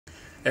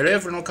Hello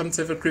everyone, welcome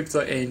to Every Crypto,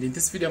 and in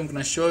this video I'm going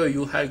to show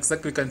you how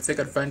exactly you can take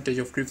advantage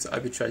of crypto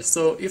arbitrage.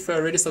 So if you're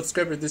already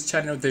subscribed to this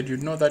channel, then you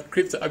know that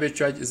crypto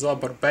arbitrage is all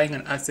about buying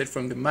an asset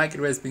from the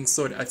market where it's being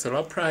sold at a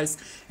low price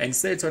and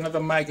sell it to another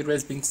market where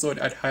it's being sold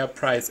at higher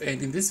price.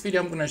 And in this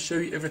video I'm going to show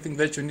you everything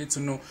that you need to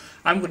know.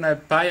 I'm going to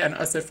buy an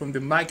asset from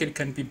the market. It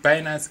can be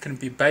BINANCE, can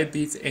be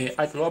BYBIT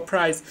at a low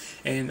price,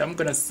 and I'm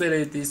going to sell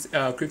this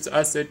crypto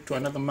asset to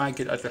another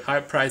market at a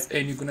high price,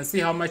 and you're going to see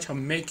how much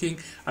I'm making.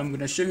 I'm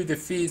going to show you the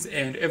fees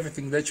and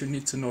everything that you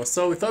need to know.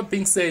 So without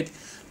being said,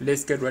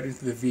 let's get right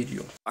into the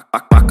video. I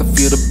can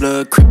feel the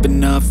blood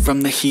creeping up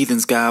from the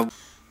heathens, God.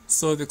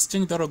 So the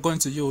exchange that we're going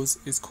to use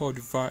is called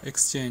VALR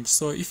exchange.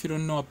 So if you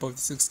don't know about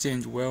this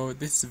exchange, well,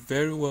 this is a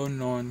very well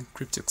known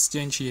crypto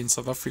exchange here in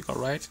South Africa,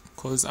 right?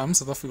 Because I'm in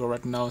South Africa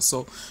right now,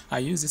 so I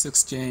use this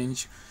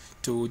exchange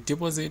to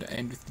deposit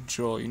and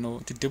withdraw,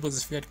 to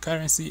deposit fiat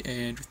currency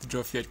and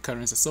withdraw fiat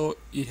currency. So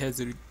it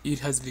has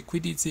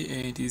liquidity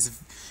and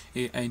is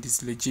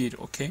legit.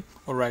 Okay,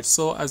 all right.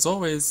 So as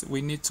always,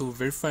 we need to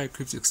verify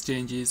crypto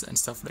exchanges and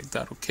stuff like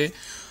that. Okay,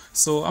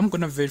 so I'm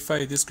gonna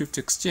verify this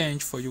crypto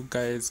exchange for you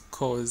guys,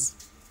 cause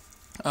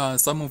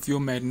some of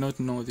you might not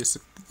know this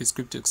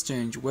crypto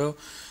exchange. Well,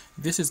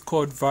 this is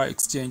called VALR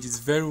exchange. It's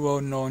very well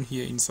known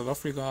here in South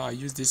Africa. I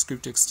use this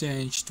crypto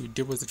exchange to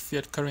deposit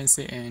fiat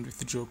currency and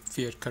withdraw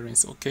fiat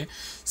currency. Okay,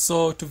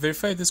 so to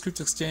verify this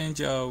crypto exchange,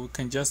 we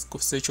can just go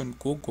search on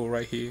Google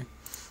right here.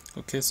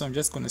 Okay, so I'm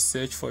just going to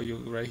search for you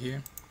right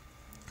here.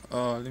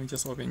 Let me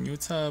just open a new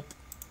tab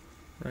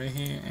right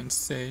here and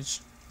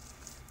search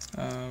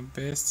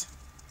best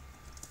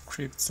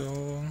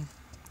crypto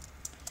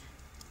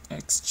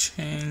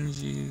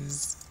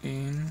exchanges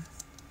in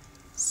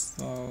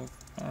South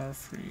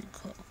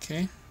Africa.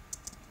 Okay,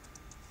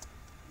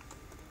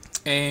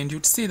 and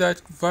you'd see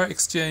that VALR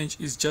exchange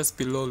is just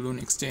below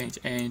LUNO exchange,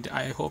 and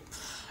I hope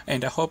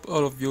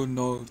all of you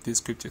know this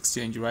crypto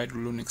exchange, right?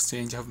 LUNO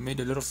exchange. I've made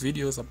a lot of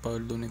videos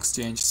about LUNO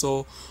exchange.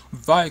 So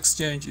VALR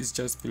exchange is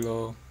just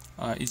below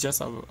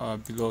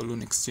below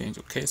LUNO exchange.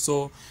 Okay,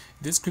 so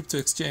this crypto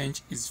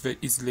exchange is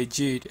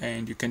legit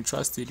and you can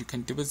trust it. You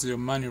can deposit your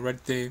money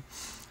right there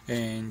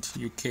and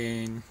you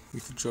can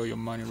withdraw your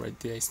money right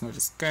there. It's not a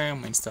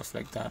scam and stuff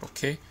like that.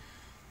 Okay,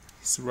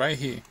 it's right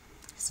here.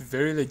 It's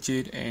very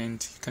legit, and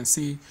you can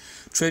see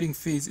trading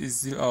fees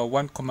is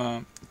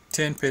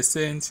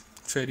 1.10%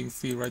 trading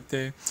fee right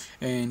there,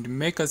 and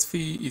maker's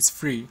fee is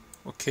free.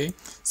 Okay,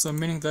 so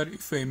meaning that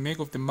if you make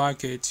of the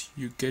market,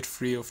 you get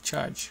free of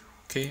charge.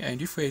 Okay,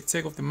 and if you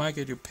take off the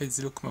market, you pay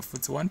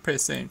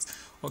 0.41%.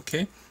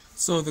 okay,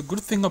 so the good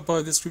thing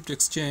about this crypto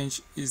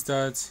exchange is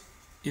that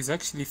it's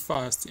actually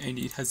fast and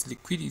it has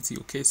liquidity.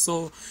 Okay,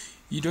 so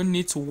you don't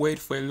need to wait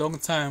for a long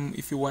time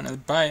if you want to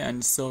buy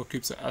and sell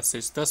crypto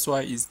assets. That's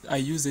why I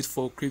use it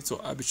for crypto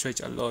arbitrage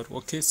a lot.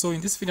 Okay, so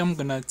in this video I'm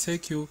gonna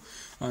take you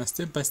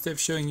step by step,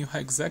 showing you how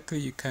exactly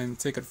you can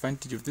take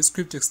advantage of this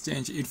crypto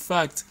exchange. In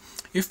fact,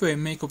 if you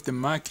make up the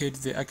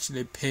market, they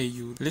actually pay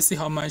you. Let's see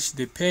how much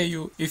they pay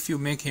you if you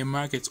make a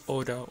market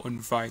order on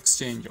VALR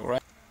exchange. All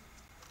right,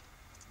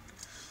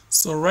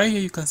 so right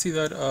here you can see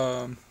that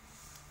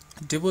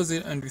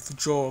deposit and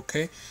withdraw.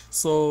 Okay,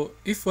 so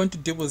if you want to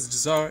deposit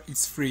ZAR,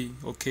 it's free.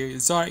 Okay,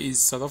 ZAR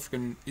is South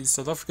African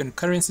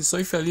currency, so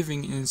if you're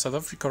living in South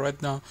Africa right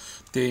now,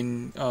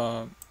 then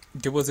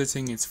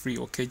depositing is free.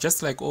 Okay,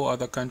 just like all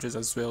other countries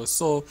as well.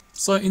 So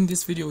in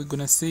this video we're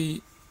gonna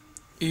see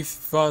if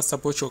VALR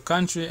supports your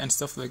country and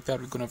stuff like that.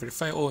 We're gonna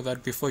verify all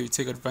that before you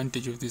take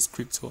advantage of this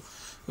crypto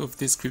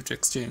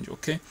exchange.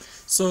 Okay,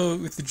 so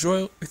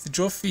withdraw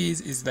fees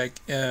is like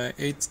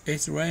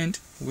 8 rand,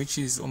 which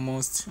is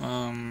almost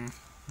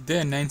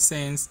there 9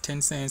 cents,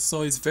 10 cents.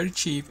 So it's very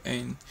cheap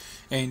and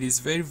it's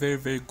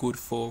very good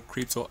for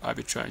crypto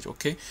arbitrage.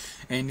 Okay,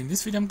 and in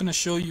this video I'm gonna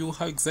show you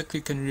how exactly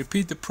you can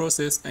repeat the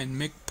process and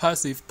make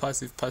passive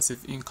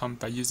income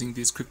by using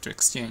this crypto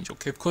exchange.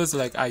 Okay, because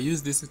like I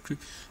use this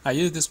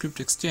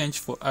crypto exchange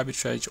for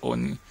arbitrage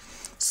only.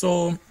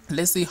 So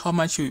let's see how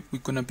much we're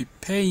gonna be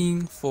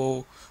paying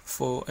for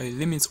a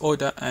limit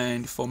order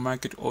and for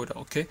market order.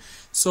 Okay,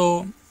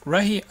 so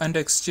right here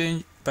under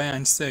exchange buy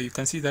and sell, you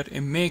can see that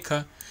a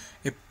maker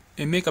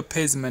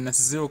pays minus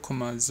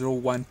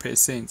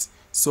 0.01%.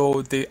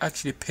 so they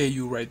actually pay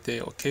you right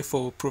there. Okay,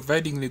 for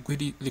providing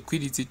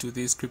liquidity to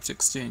this crypto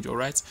exchange. All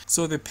right,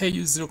 so they pay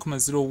you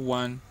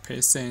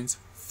 0.01%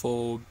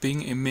 for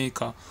being a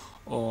maker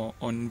or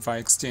on VALR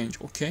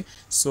exchange. Okay,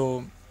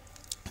 so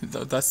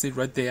that's it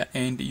right there.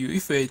 And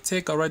if you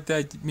take a right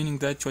there, meaning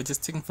that you're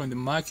just taking from the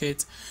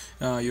market,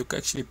 you can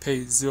actually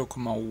pay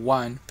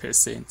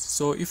 0.1%.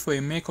 so if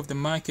you make of the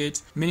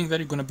market, meaning that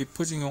you're going to be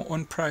putting your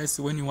own price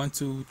when you want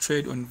to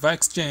trade on VALR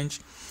exchange,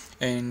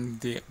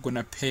 and they're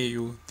gonna pay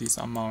you this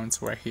amount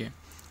right here.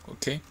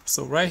 Okay,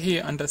 so right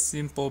here under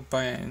simple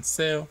buy and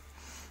sell,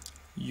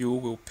 you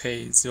will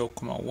pay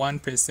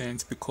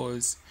 0.1%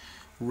 because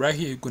right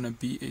here you're gonna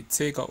be a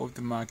taker of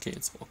the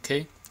market.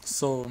 Okay,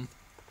 so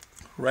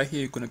right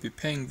here you're gonna be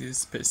paying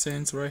this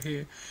percent right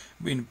here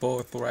in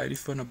both, right,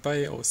 if you wanna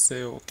buy or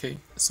sell. Okay,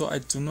 so I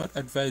do not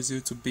advise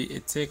you to be a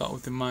taker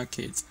of the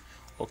market.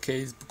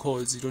 okay? It's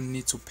because you don't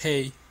need to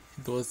pay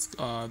those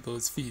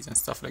fees and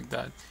stuff like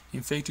that.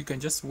 In fact, you can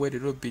just wait a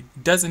little bit.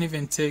 It doesn't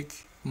even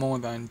take more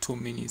than 2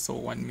 minutes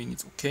or 1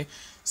 minute, okay?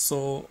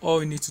 So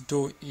all you need to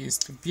do is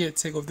to be a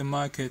take of the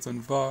market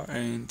on VAR,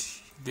 and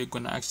they're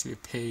gonna actually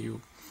pay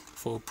you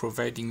for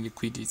providing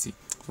liquidity,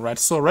 right?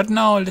 So right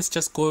now, let's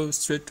just go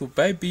straight to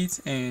BYBIT,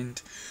 and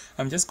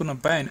I'm just gonna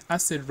buy an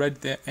asset right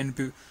there.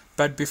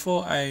 But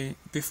before I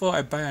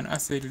buy an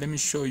asset, let me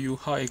show you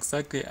how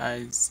exactly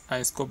I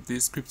scope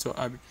this crypto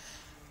arbitrage.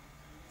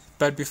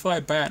 But before I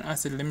buy an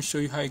asset, let me show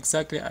you how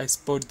exactly I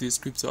spot these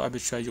crypto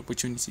arbitrage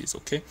opportunities,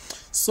 okay?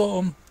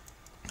 So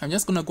I'm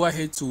just gonna go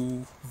ahead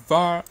to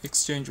VAR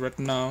exchange right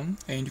now,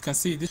 and you can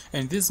see this,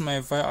 and this is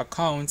my VAR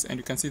account, and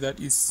you can see that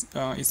it's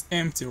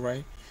empty,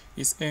 right?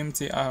 It's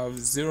empty. I have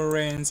 0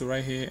 rands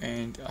right here,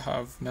 and I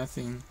have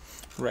nothing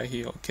right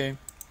here, okay?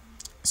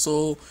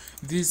 So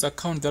this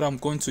account that I'm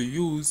going to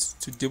use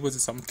to deposit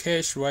some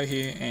cash right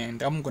here,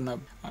 and I'm gonna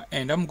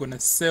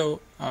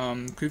sell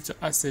crypto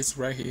assets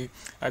right here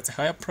at a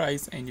higher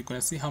price, and you're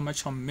gonna see how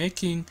much I'm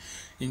making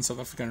in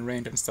South African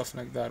rand and stuff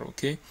like that,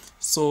 okay?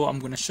 So I'm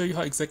gonna show you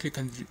how exactly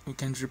you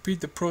can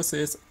repeat the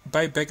process,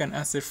 buy back an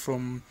asset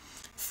from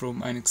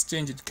an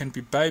exchange. It can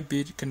be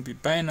BYBIT, it can be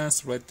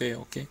Binance right there,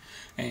 okay?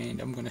 And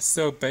I'm gonna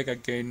sell back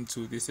again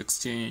to this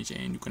exchange,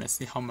 and you're gonna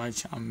see how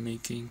much I'm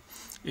making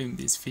in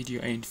this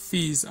video and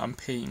fees I'm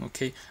paying,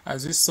 okay?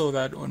 As we saw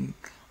that on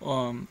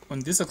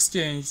this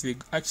exchange, they're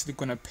actually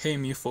gonna pay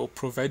me for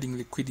providing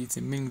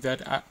liquidity, meaning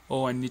that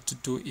all I need to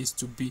do is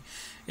to be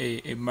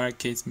a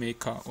market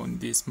maker on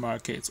this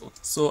market.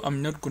 So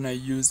I'm not gonna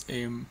use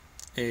a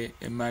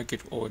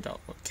market order,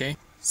 okay?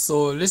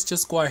 So let's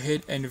just go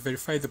ahead and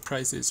verify the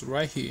prices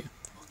right here,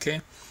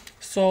 okay?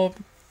 So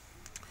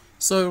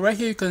right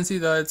here you can see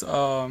that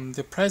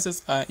the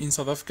prices are in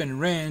South African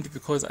rand,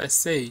 because I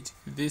said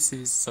this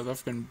is South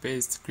African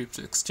based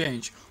crypto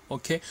exchange,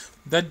 okay?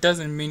 That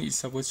doesn't mean it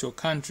supports your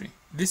country.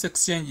 This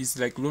exchange is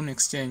like LUNO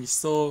exchange,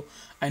 so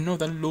I know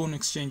that LUNO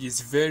exchange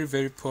is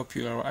very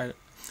popular.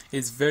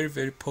 It's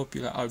very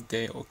popular out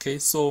there, okay?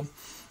 So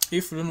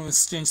if LUNO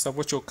exchange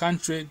supports your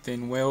country,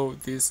 then well,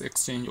 this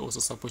exchange also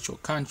supports your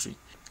country.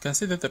 You can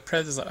see that the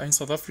prices are in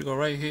South Africa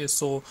right here,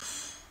 so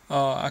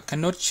I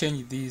cannot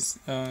change these.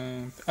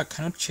 I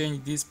cannot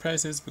change these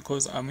prices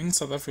because I'm in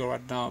South Africa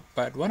right now.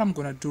 But what I'm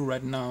gonna do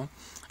right now,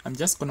 I'm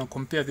just gonna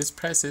compare these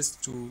prices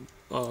to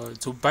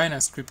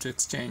Binance Crypto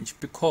Exchange,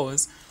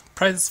 because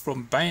prices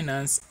from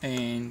Binance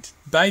and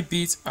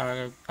BYBIT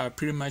are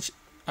pretty much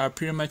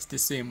the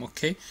same,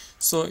 okay?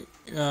 So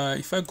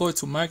if I go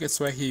to markets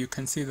right here, you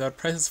can see that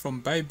prices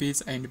from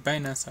BYBIT and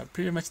Binance are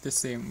pretty much the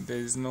same.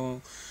 There's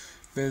no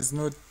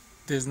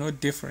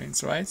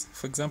difference, right?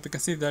 For example, you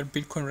can see that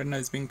Bitcoin right now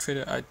is being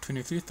traded at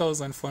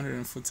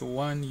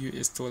 $23,441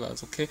 US,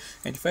 okay?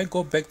 And if I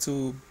go back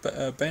to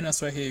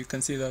Binance right here, you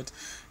can see that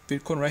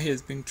Bitcoin right here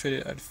is being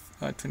traded at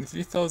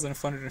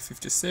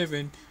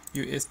 $23,457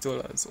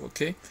 US,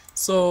 okay?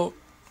 So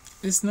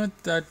it's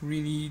not that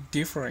really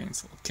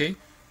different, okay,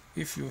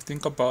 if you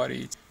think about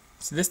it.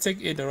 So let's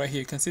take ADA right here.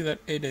 You can see that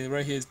ADA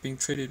right here is being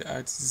traded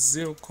at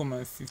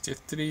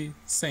 0.53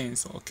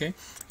 cents, okay?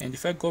 And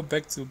if I go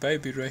back to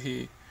BYBIT right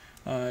here,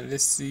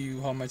 let's see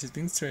how much is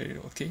being traded,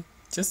 okay?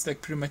 Just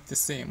like pretty much the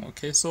same,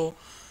 okay? So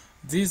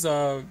these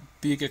are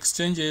big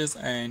exchanges,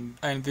 and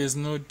there's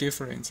no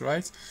difference,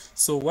 right?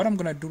 So what I'm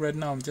gonna do right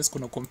now, I'm just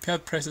gonna compare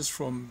prices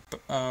from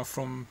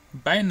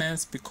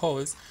Binance,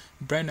 because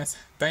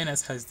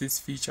Binance has this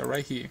feature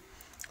right here,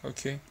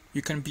 okay?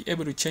 You can be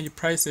able to change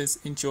prices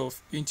into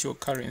your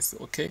currency,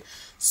 okay?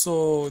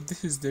 So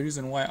this is the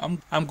reason why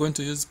I'm going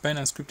to use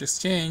Binance Crypto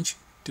Exchange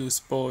to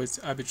spot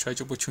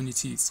arbitrage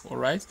opportunities, all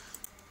right?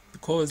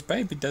 Because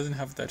BYBIT doesn't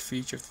have that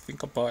feature. If you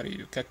think about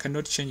it, I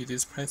cannot change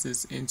these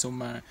prices into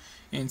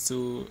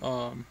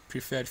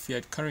preferred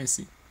fiat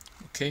currency,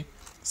 okay?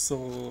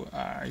 So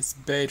it's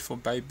bad for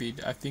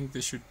BYBIT. I think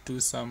they should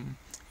do some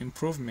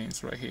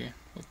improvements right here,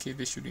 okay?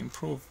 They should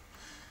improve,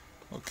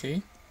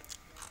 okay?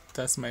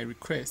 That's my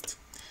request.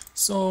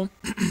 So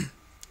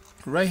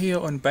right here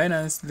on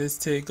Binance, let's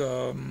take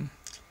for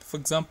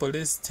example,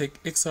 let's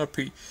take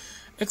XRP.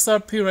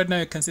 XRP right now,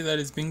 you can see that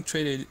it's being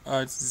traded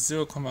at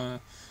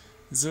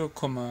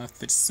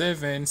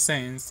 0.37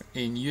 cents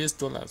in US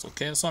dollars,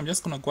 okay? So I'm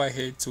just gonna go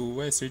ahead to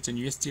where it's written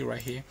USD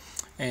right here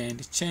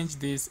and change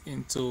this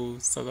into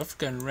South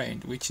African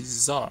rand, which is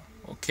ZAR,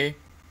 okay?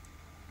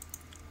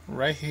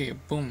 Right here,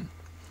 boom.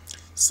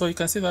 So you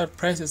can see that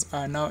prices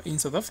are now in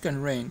South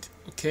African rand,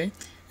 okay?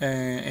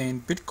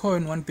 And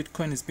Bitcoin, one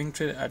Bitcoin is being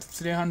traded at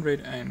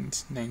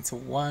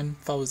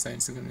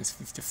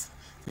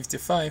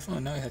 391,655. Oh,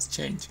 now it has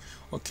changed,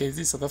 okay? This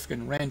is South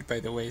African rand, by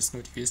the way, it's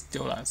not US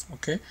dollars,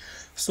 okay?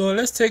 So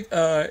let's take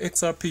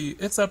XRP.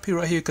 XRP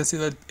right here, you can see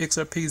that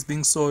XRP is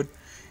being sold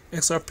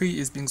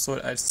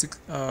at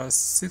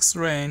 6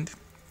 rand,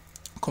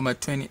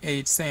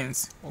 28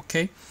 cents,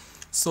 okay?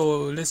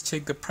 So let's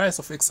check the price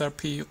of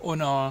XRP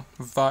on our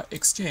VAR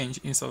exchange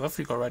in South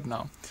Africa right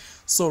now.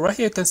 So right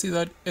here you can see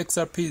that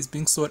XRP is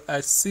being sold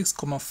at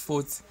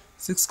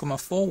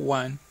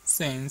 6.41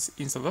 cents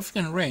in South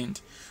African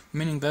rand,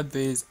 meaning that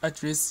there's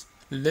at least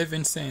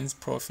 11 cents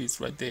profits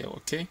right there,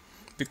 okay?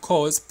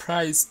 Because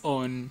price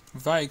on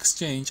VAR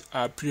exchange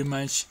are pretty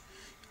much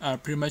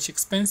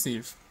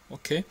expensive,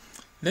 okay?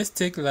 Let's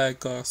take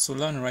like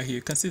Solana right here.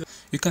 You can see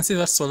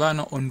that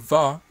Solana on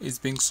VAR is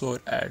being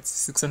sold at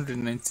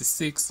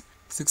 696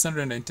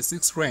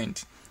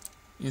 rand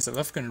in South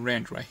African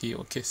rand right here,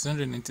 okay?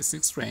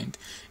 696 rand.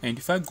 And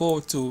if I go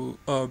to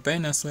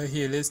Binance right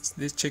here, let's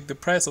check the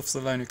price of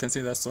Solana. You can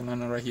see that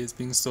Solana right here is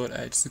being sold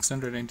at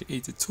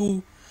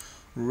 682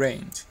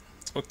 rand,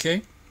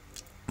 okay?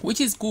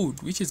 Which is good.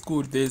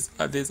 There's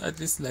at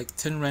least like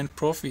 10 rand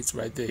profits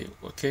right there,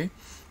 okay?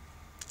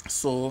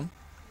 So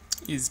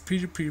it's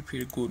pretty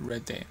good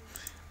right there.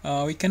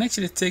 We can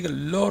actually take a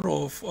lot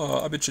of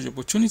arbitrage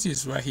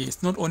opportunities right here.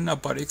 It's not only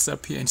about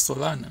XRP and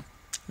Solana.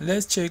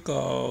 Let's check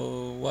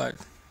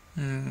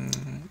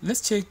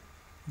let's check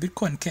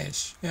Bitcoin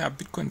Cash. Yeah,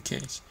 Bitcoin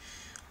Cash.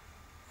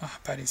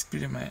 But it's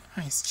pretty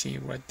nice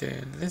cheap right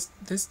there.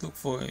 Let's look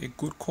for a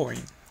good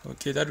coin,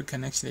 okay, that we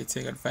can actually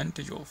take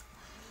advantage of.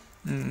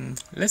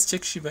 Let's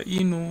check Shiba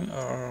Inu.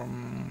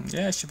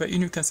 Yeah, Shiba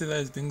Inu, you can see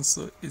that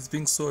it's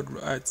being sold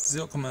at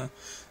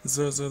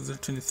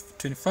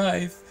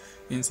 0.00025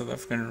 in South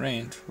African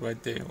rand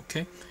right there,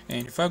 okay?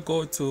 And if I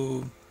go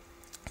to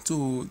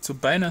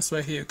Binance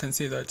right here, you can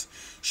see that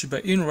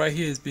Shiba Inu right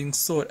here is being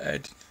sold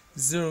at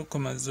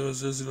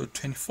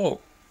 0.00024,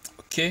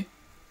 okay?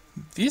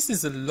 This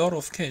is a lot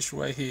of cash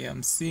right here.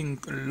 I'm seeing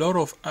a lot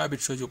of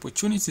arbitrage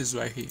opportunities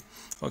right here,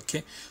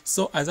 okay?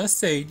 So as I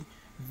said,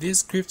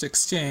 this crypto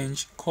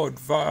exchange called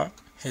VAR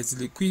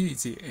has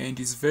liquidity and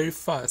is very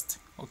fast,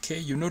 okay?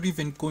 You're not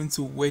even going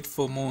to wait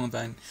for more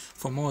than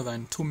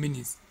 2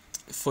 minutes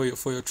for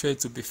your trade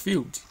to be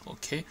filled,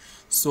 okay?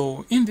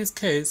 So in this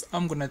case,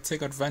 I'm gonna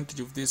take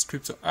advantage of this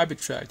crypto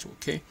arbitrage,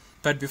 okay?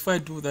 But before I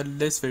do that,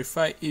 let's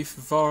verify if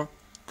VAR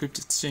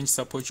crypto exchange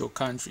supports your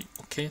country,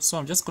 okay? So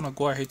I'm just gonna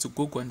go ahead to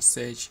Google and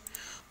search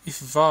if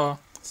VAR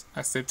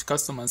accepts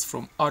customers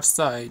from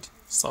outside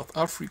South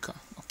Africa,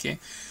 okay?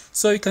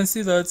 So you can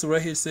see that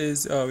right here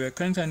says we are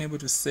currently unable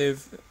to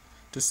save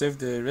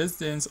the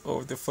residents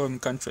of the foreign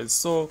countries.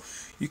 So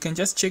you can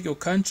just check your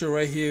country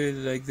right here,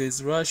 like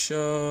there's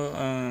Russia,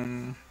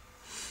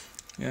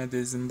 yeah,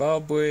 there's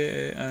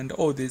Zimbabwe and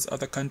all these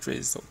other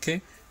countries,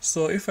 okay?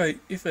 So if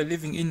you're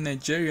living in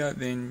Nigeria,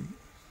 then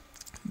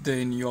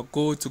you're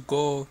good to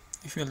go.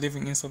 If you're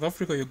living in South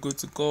Africa, you're good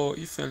to go.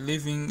 If you're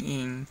living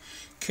in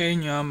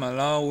Kenya,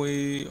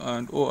 Malawi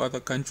and all other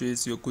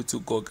countries, you're good to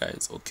go,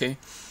 guys, okay?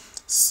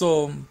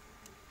 So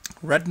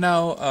right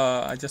now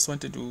I just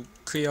wanted to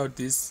clear out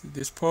this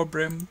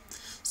problem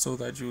so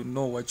that you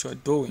know what you're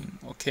doing,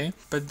 okay?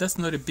 But that's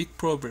not a big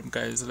problem,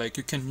 guys. Like,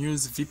 you can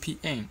use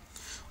VPN,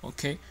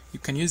 okay? You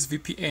can use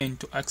VPN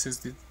to access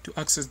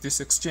this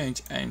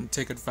exchange and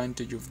take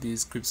advantage of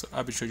these crypto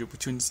arbitrage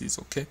opportunities,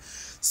 okay?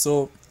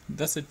 So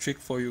that's a trick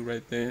for you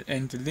right there,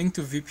 and the link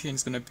to VPN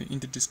is going to be in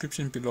the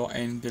description below,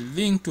 and the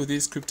link to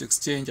this crypto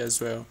exchange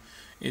as well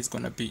is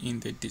going to be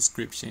in the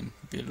description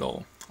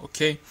below,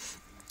 okay?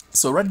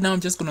 So right now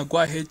I'm just going to go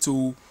ahead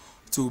to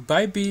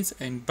BYBIT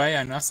and buy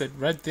an asset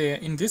right there.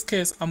 In this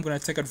case, I'm going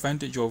to take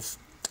advantage of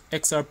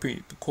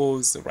XRP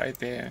because right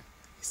there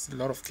is a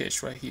lot of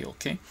cash right here,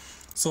 okay?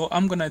 So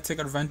I'm going to take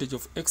advantage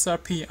of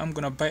XRP. I'm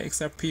going to buy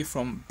XRP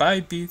from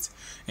BYBIT,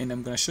 and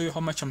I'm going to show you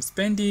how much I'm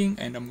spending,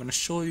 and I'm going to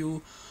show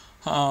you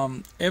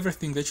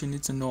everything that you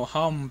need to know,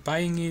 how I'm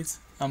buying it.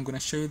 I'm going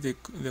to show you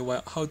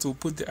how to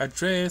put the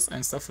address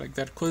and stuff like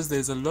that, because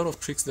there's a lot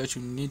of tricks that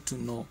you need to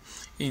know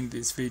in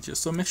this video.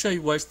 So make sure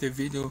you watch the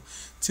video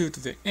till to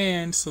the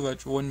end so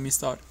that you won't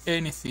miss out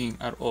anything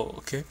at all,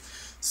 okay?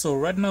 So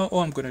right now, all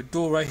I'm going to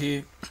do right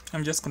here,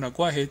 I'm just going to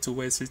go ahead to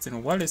where it's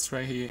written wallets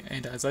right here,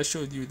 and as I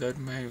showed you that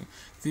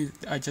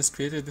I just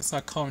created this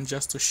account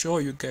just to show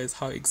you guys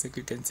how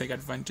exactly you can take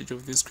advantage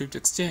of this crypto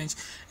exchange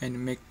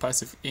and make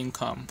passive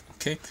income,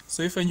 okay?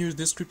 So if you're new to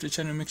this crypto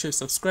channel, make sure you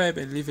subscribe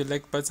and leave a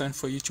like button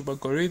for YouTube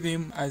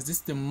algorithm, as this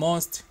is the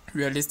most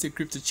realistic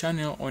crypto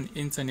channel on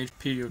internet,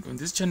 period. On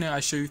this channel,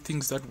 I show you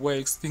things that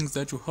works, things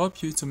that will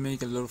help you to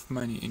make a lot of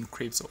money in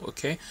crypto,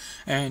 okay?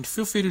 And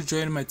feel free to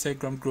join my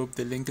Telegram group.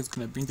 The link is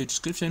going to be in the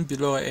description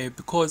below,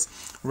 because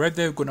right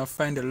there you're going to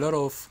find a lot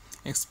of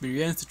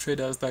experienced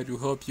traders that will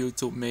help you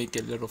to make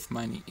a lot of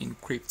money in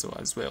crypto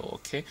as well,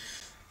 okay?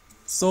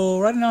 So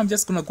right now I'm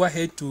just going to go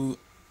ahead to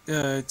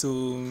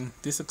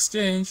this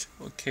exchange,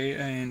 okay?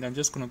 And I'm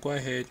just going to go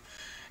ahead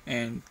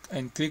and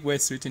click where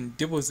it's written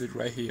deposit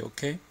right here,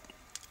 okay?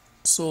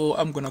 So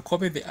I'm gonna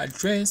copy the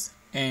address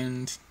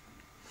and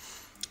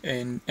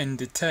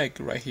the tag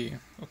right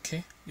here,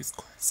 okay? It's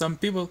some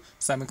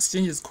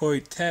exchanges call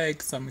it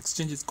tag, some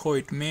exchanges call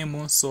it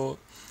memo, so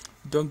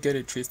don't get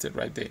it twisted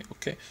right there,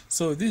 okay?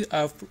 So this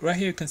right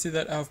here you can see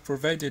that I've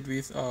provided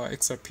with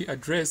XRP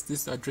address,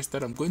 this address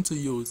that I'm going to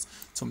use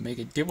to make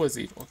a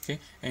deposit, okay?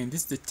 And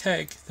this is the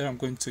tag that I'm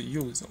going to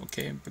use,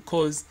 okay?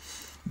 Because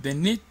they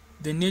need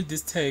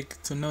this tag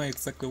to know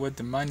exactly where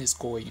the money is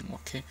going,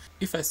 okay?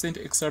 If I send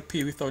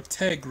XRP without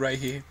tag right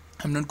here,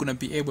 I'm not going to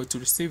be able to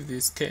receive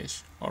this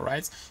cash, all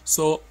right?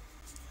 So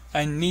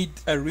I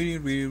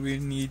really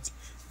need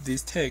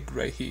this tag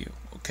right here.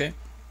 Okay,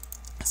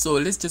 so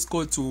let's just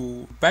go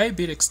to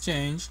BYBIT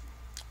exchange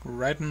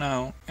right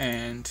now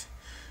and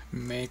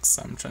make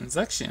some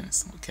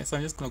transactions. Okay, so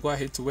I'm just gonna go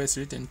ahead to West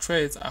Written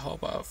Trades. I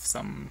hope I have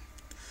some,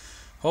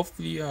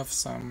 hopefully I have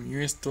some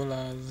US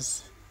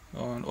dollars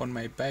on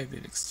my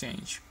BYBIT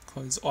exchange,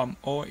 because I'm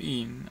all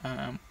in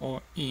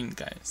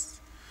guys.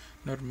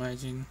 Not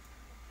margin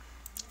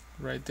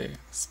right there,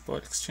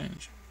 spot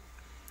exchange.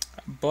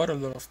 I bought a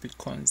lot of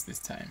bitcoins this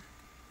time.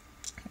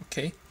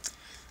 Okay,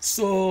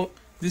 so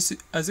this,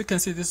 as you can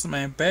see, this is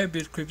my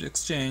BYBIT crypto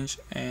exchange,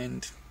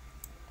 and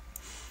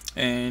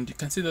you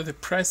can see that the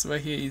price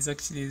right here is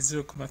actually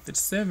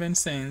 0.37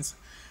 cents,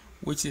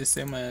 which is the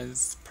same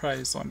as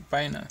price on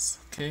Binance.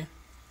 Okay,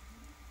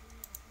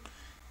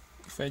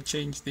 if I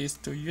change this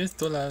to US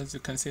dollars,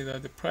 you can see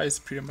that the price is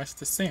pretty much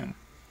the same.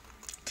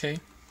 Okay,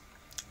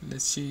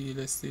 let's see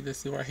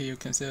right here. You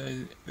can see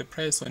that the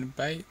price on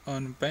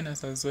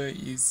Binance as well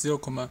is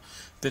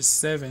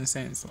 0.37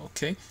 cents.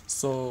 Okay,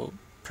 so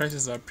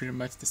prices are pretty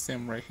much the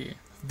same right here.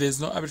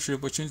 There's no arbitrary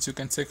opportunity you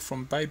can take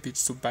from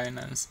BYBIT to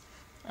Binance,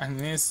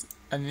 unless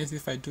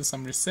if I do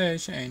some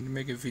research and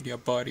make a video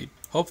about it.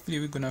 Hopefully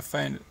we're gonna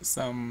find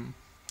some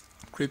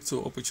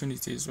crypto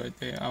opportunities right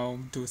there. I'll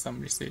do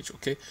some research.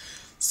 Okay,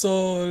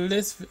 so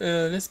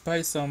let's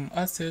buy some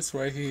assets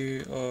right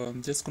here.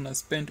 I'm just gonna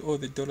spend all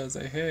the dollars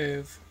I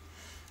have.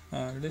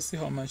 Let's see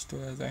how much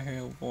dollars I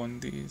have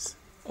on these.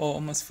 Oh,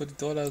 almost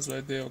 $40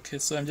 right there. Okay,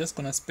 so I'm just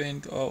gonna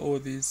spend all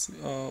this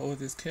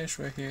cash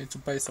right here to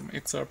buy some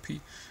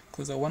XRP,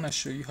 because I want to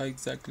show you how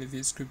exactly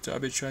this crypto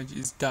arbitrage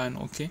is done.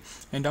 Okay,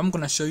 and I'm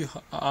gonna show you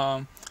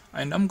how,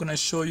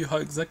 how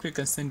exactly you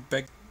can send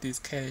back this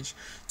cash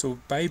to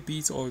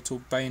BYBIT or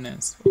to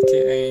Binance.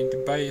 Okay,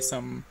 and buy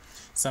some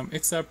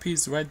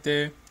XRPs right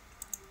there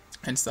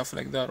and stuff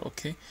like that.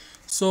 Okay,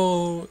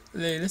 so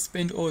let's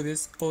spend all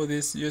this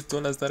US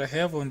dollars that I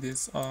have on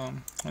this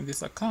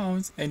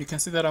account, and you can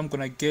see that I'm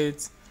gonna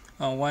get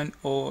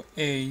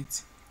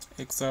 108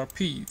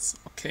 XRPs.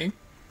 Okay,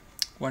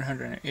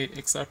 108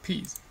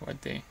 XRPs right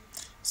there.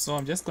 So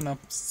I'm just gonna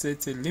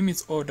set a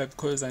limit order,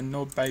 because I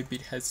know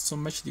BYBIT has so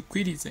much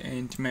liquidity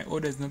and my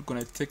order is not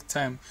gonna take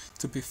time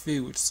to be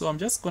filled. So I'm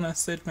just gonna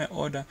set my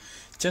order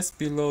just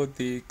below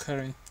the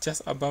current,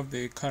 just above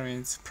the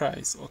current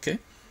price. Okay,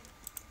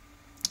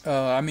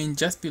 I mean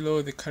just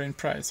below the current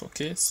price.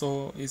 Okay,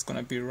 so it's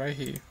gonna be right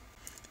here,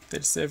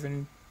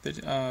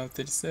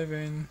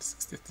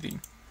 37.63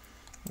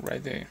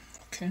 right there.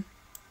 Okay,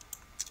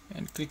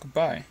 and click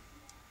buy,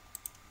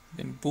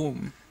 then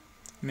boom,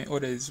 my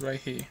order is right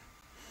here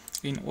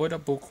in order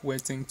book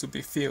waiting to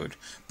be filled.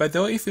 But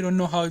though, if you don't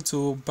know how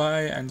to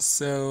buy and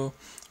sell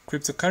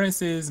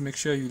cryptocurrencies, make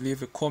sure you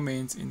leave a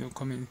comment in the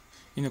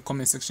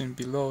comment section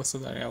below, so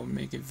that I will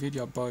make a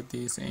video about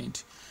this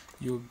and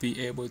you'll be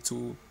able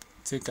to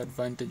take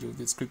advantage of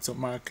this crypto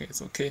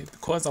markets. Okay,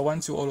 because I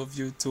want all of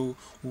you to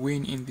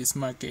win in this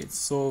market.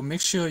 So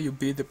make sure you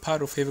be the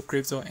part of Heavy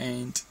Crypto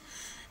and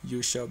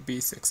you shall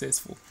be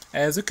successful.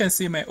 As you can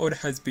see, my order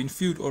has been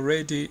filled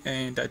already,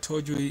 and I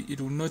told you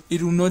it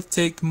will not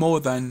take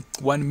more than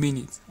 1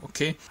 minute.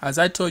 Okay, as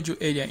I told you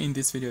earlier in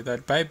this video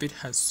that BYBIT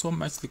has so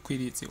much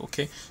liquidity.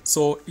 Okay,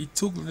 so it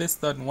took less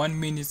than 1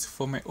 minute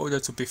for my order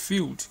to be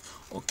filled.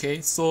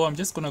 Okay, so I'm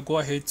just gonna go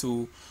ahead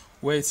to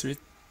where it's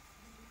written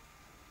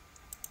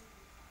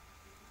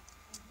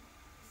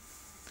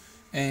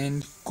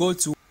and go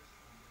to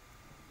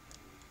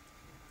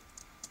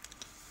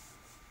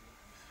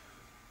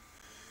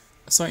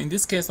so in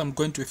this case I'm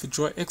going to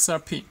withdraw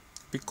XRP,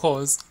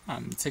 because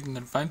I'm taking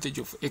advantage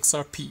of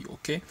XRP.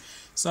 Okay,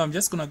 so I'm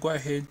just gonna go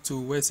ahead to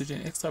where it's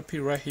written XRP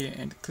right here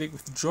and click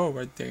withdraw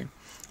right there.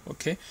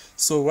 Okay,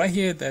 so right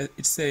here that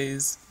it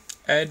says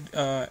add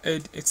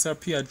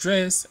XRP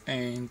address,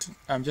 and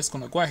I'm just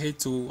gonna go ahead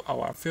to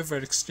our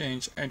favorite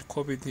exchange and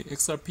copy the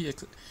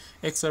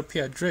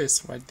XRP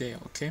address right there.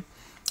 Okay,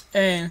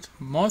 and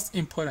most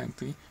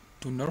importantly,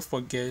 do not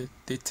forget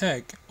the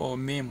tag or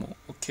memo.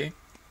 Okay,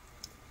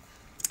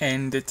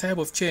 and the type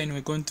of chain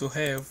we're going to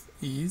have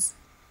is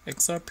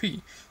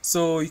XRP.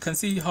 So you can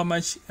see how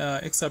much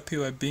XRP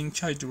we're being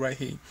charged right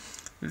here.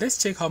 Let's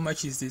check how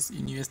much is this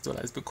in US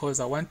dollars, because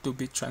I want to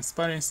be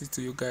transparency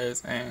to you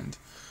guys and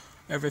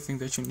everything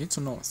that you need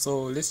to know.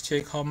 So let's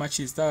check how much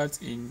is that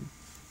in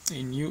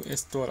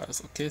US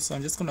dollars. Okay, so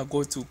I'm just gonna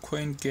go to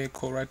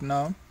CoinGecko right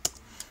now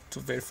to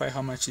verify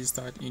how much is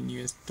that in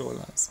US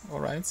dollars. All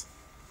right,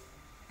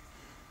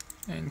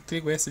 and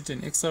click where it's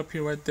written XRP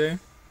right there,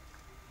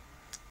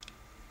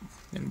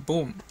 and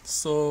boom.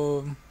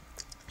 So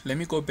let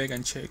me go back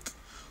and check.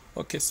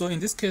 Okay, so in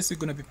this case we're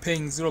going to be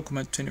paying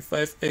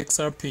 0.25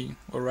 XRP.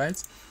 all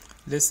right,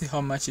 let's see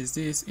how much is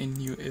this in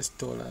US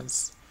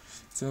dollars.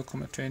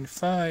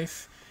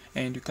 0.25,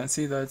 and you can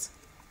see that,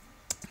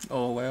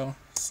 oh well,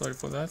 sorry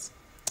for that,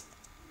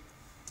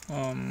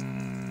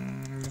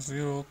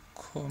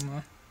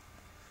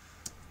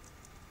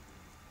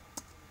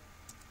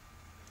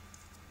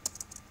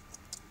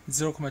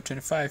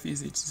 0.25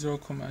 is it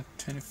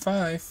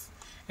 0.25,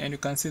 and you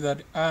can see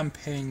that I'm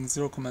paying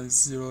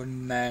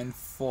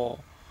 0.094.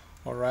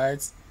 all right,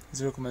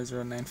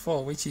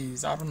 0.094, which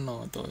is, I don't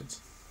know,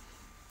 those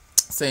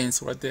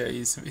cents right there.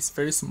 Is it's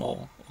very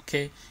small.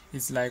 Okay,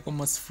 it's like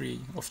almost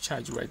free of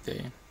charge right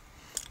there.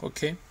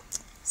 Okay,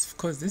 it's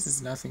because this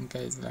is nothing,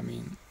 guys. I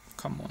mean,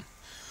 come on.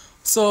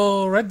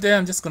 So right there,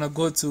 I'm just gonna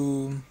go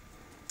to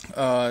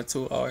our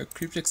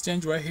crypto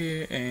exchange right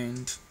here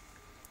and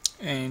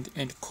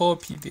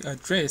copy the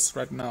address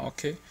right now.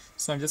 Okay,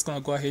 so I'm just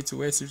gonna go ahead to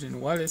where certain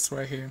wallets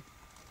right here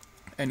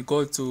and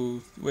go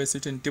to where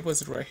certain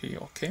deposit right here.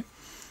 Okay,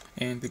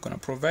 and they're gonna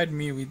provide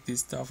me with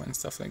this stuff and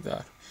stuff like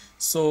that.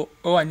 So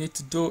all I need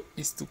to do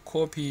is to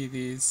copy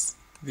this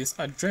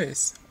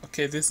address.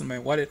 Okay, this is my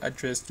wallet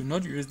address. Do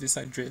not use this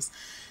address.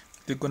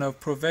 They're gonna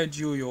provide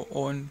you your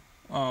own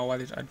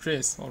wallet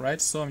address. All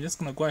right, so I'm just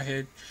gonna go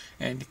ahead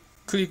and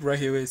click right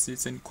here where it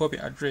says and copy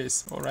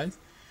address. All right,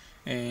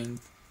 and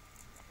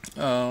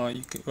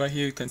right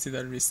here you can see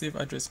that receive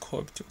address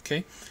copied.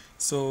 Okay,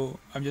 so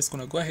I'm just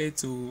gonna go ahead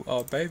to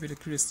our BYBIT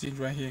crypto exchange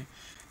right here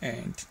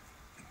and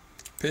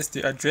paste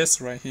the address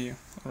right here.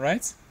 All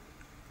right,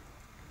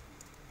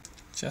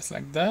 just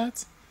like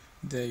that.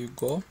 There you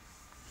go,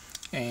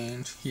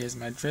 and here's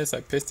my address. I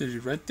pasted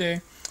it right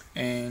there,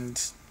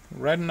 and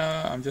right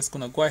now I'm just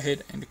gonna go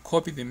ahead and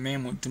copy the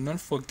memo. Do not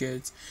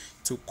forget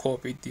to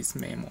copy this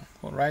memo.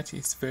 All right,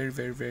 it's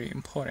very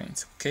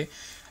important. Okay,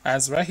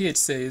 as right here it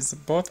says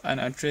both an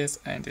address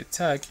and a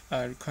tag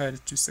are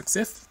required to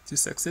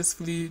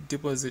successfully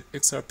deposit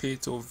XRP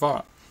to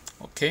VALR.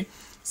 Okay,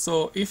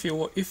 so if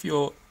you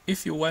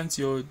want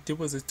your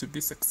deposit to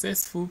be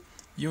successful,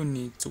 you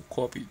need to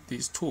copy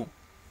these two.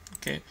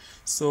 Okay,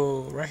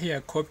 so right here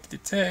I copied the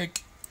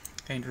tag,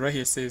 and right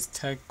here it says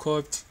tag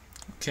copied.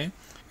 Okay,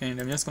 and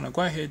I'm just gonna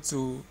go ahead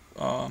to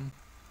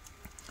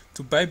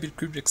BYBIT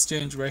crypto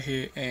exchange right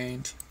here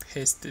and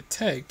paste the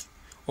tag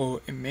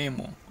or a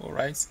memo. All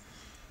right,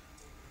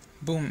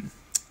 boom,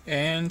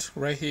 and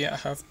right here I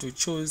have to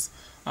choose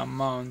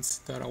amounts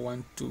that I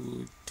want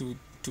to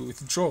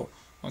withdraw.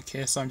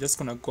 Okay, so I'm just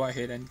gonna go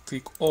ahead and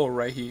click all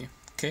right here.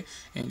 Okay,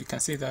 and you can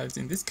see that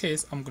in this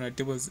case I'm gonna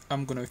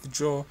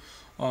withdraw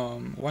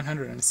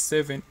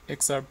 107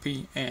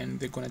 XRP, and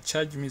they're gonna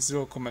charge me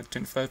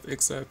 0.25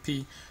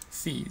 XRP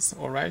fees.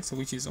 All right, so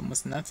which is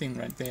almost nothing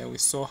right there. We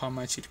saw how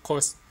much it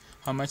costs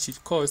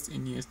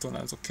in US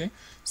dollars. Okay,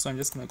 so I'm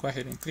just gonna go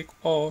ahead and click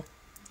all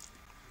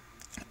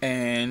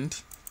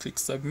and click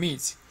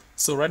submit.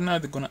 So right now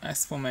they're gonna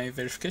ask for my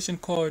verification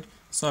code,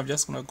 so I'm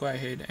just gonna go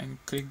ahead and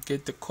click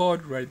get the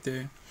code right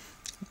there.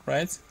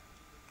 Right,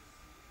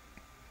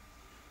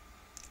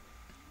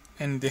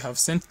 and they have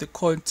sent the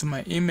code to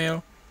my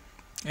email,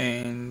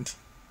 and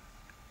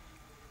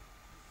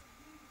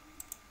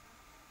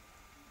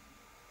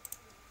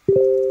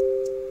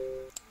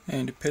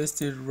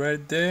paste it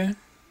right there.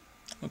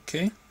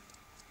 Okay,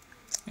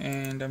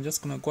 and I'm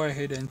just gonna go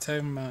ahead and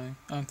type my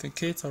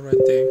authenticator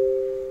right there.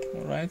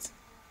 All right,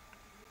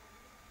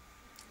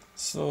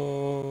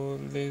 so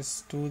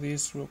let's do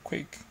this real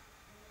quick.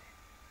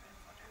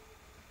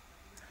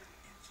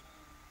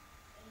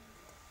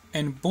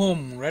 And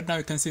boom, right now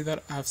you can see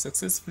that I have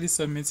successfully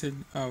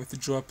submitted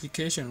withdraw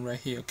application right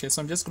here. Okay,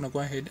 so I'm just gonna go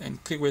ahead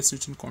and click where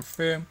switch and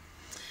confirm,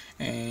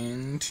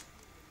 and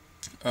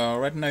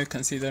right now you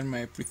can see that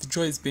my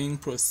withdraw is being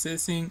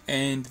processing,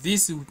 and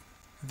this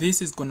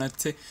is gonna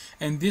take,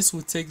 and this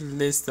will take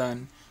less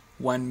than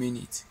 1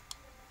 minute.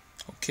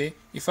 Okay,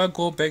 if I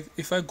go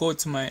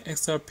to my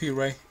XRP,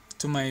 right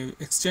to my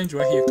exchange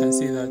right here, you can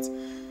see that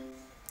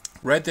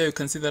right there, you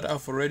can see that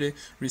I've already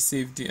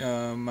received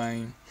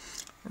my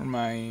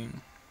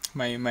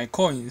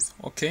coins.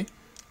 Okay,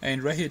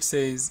 and right here it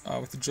says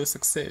withdraw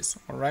success.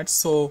 All right,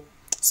 so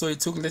it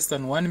took less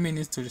than 1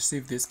 minute to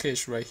receive this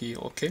cash right here.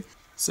 Okay,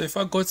 so if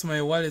I go to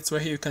my wallet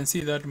right here, you can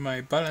see that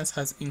my balance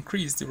has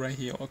increased right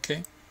here.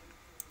 Okay,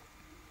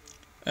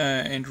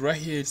 and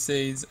right here it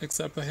says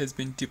XRP has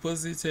been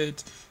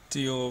deposited to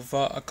your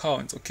VALR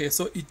account. Okay,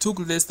 so it took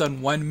less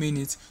than 1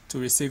 minute to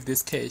receive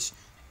this cash.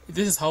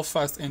 This is how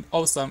fast and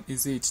awesome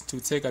is it to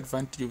take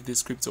advantage of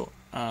this crypto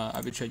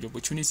arbitrage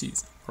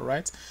opportunities. All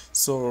right,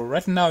 so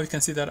right now you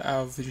can see that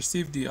I've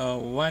received the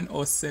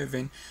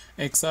 107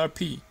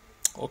 XRP.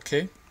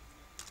 Okay,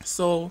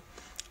 so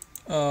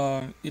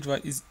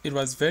it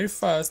was very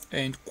fast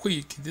and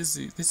quick. This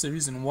is the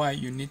reason why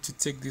you need to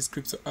take these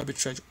crypto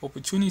arbitrage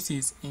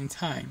opportunities in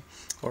time.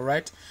 All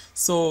right,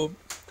 so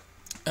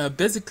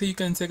basically you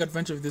can take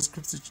advantage of this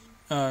crypto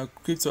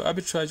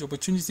arbitrage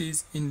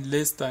opportunities in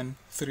less than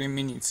 3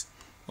 minutes.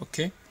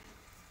 Okay,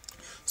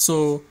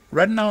 so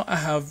right now I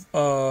have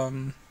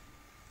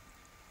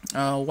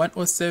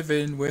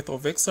 107 worth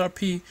of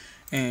XRP,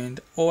 and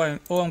all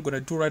I'm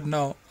gonna do right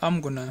now,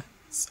 I'm gonna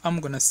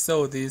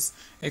sell this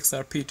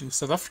XRP to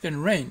South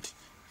African rand,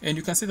 and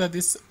you can see that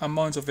this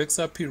amount of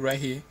XRP right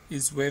here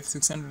is worth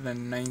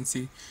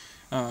 690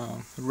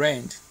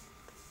 rand.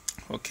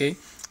 Okay,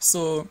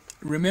 so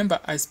remember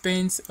I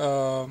spent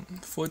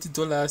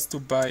 $40 to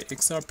buy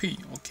XRP.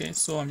 Okay,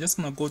 so I'm just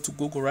gonna go to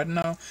Google right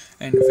now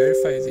and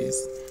verify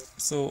this.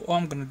 So all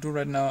I'm gonna do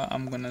right now,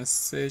 I'm gonna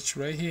search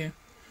right here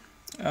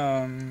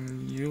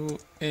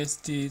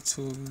USD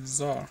to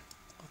ZAR,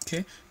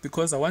 okay,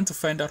 because I want to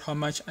find out how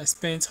much I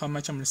spent, how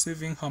much I'm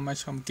receiving, how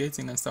much I'm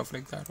getting, and stuff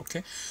like that.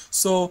 Okay,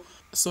 so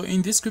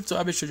in this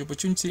crypto arbitrage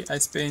opportunity, I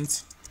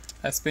spent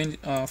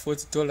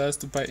 $40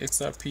 to buy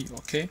XRP.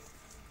 Okay,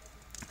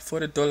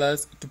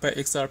 $40 to buy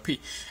XRP,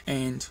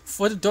 and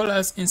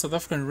 $40 in South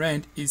African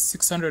rand is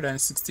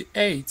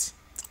 668.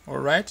 All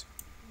right,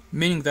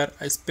 meaning that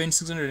I spent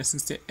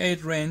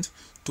 668 rand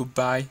to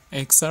buy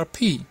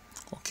XRP.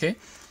 Okay,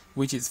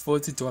 which is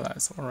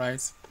 $40. All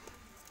right,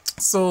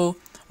 so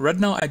right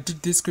now I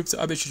did this crypto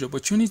arbitrage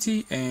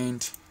opportunity,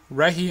 and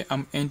right here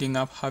I'm ending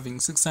up having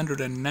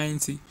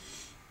 690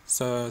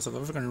 South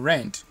African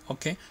rand.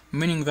 Okay,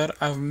 meaning that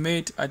I've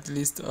made at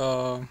least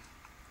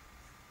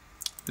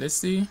let's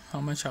see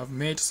how much I've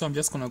made. So I'm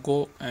just gonna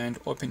go and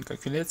open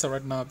calculator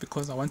right now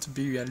because I want to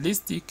be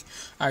realistic,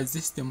 as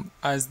this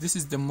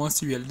is the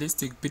most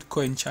realistic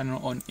Bitcoin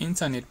channel on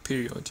internet,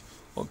 period.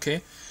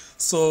 Okay,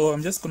 so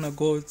I'm just gonna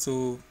go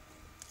to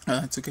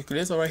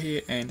calculator right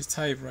here and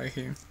type right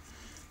here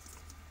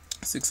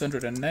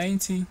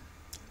 690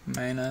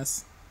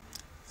 minus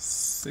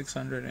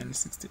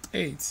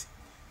 668.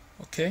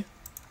 Okay,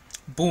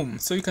 boom.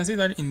 So you can see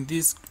that in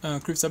this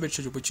crypto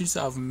arbitrage opportunity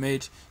I've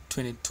made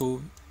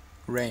 22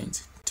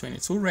 rand.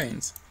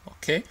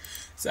 Okay,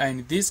 so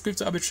and this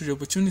crypto arbitrage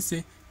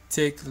opportunity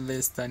take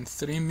less than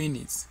 3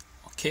 minutes.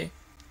 Okay,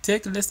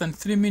 take less than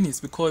 3 minutes,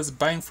 because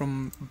buying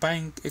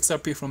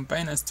XRP from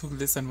Binance took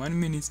less than 1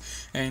 minute,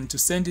 and to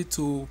send it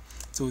to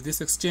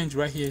this exchange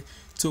right here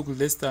took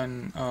less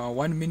than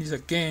 1 minute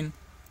again.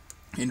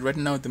 And right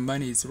now the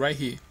money is right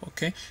here.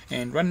 Okay,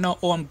 and right now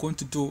all I'm going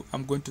to do,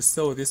 I'm going to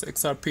sell this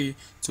XRP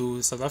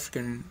to South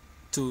African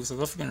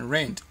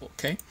rand.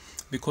 Okay,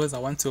 because I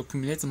want to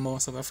accumulate more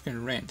South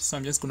African rand. So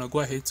I'm just gonna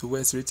go ahead to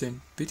where it's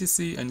written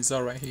BTC and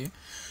ZAR right here,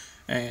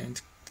 and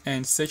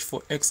search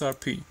for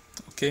XRP.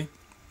 Okay,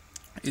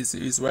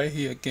 is right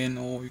here again,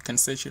 or you can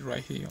search it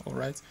right here. All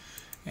right,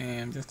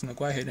 and I'm just gonna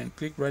go ahead and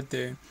click right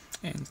there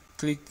and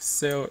click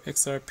sell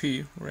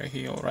XRP right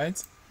here. All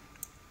right,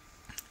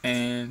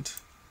 and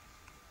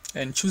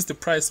choose the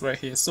price right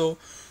here. So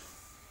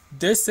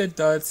they said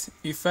that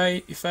if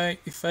I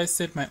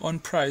set my own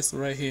price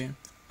right here,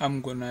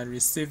 I'm gonna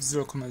receive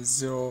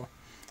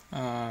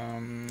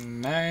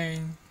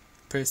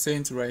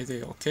 0.09% right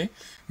there. Okay,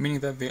 meaning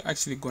that they're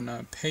actually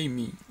gonna pay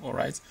me. All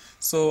right,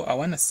 so I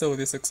want to sell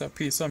this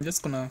XRP, so I'm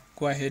just gonna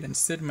go ahead and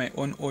set my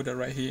own order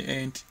right here,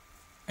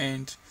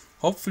 and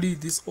hopefully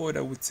this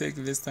order will take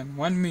less than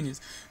 1 minute,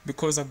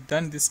 because I've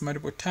done this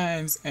multiple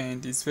times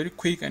and it's very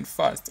quick and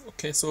fast.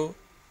 Okay, so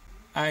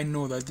I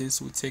know that this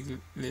will take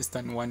less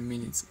than 1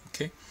 minute.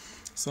 Okay,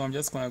 so I'm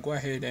just gonna go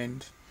ahead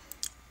and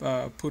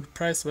put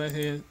price right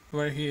here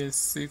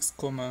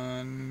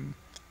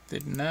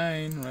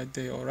 6.39 right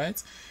there. All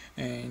right,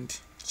 and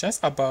just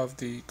above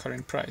the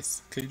current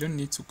price. Okay, you don't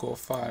need to go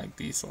far like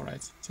this. All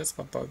right, just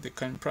above the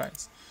current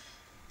price,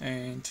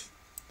 and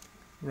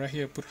right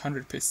here put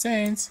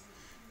 100%.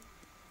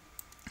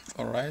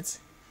 All right,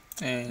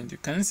 and you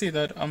can see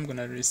that I'm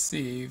gonna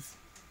receive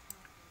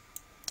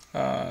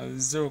I'm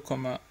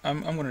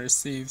gonna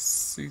receive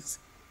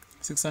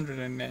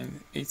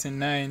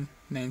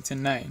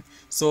 689.99.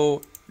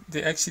 So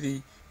it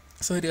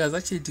has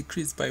actually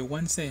decreased by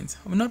 1 cent.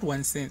 Well, not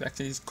 1 cent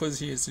actually, because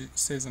here it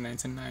says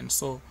 99.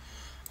 So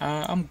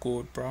I'm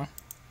good, bro.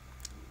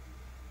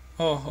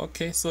 Oh,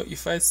 okay, so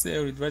if I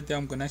sell it right there,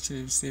 I'm gonna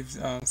actually receive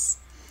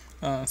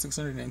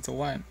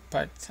 691.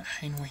 But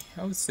anyway,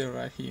 I would say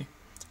right here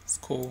it's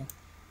cool.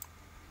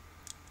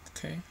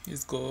 Okay,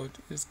 it's good,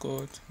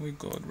 we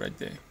good right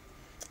there,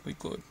 we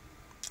good.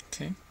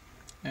 Okay,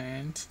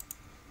 and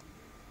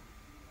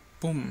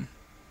boom,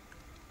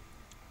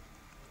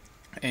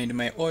 and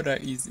my order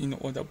is in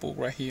order book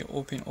right here,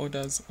 open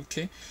orders.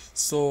 Okay,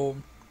 so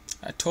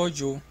I told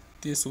you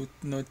this would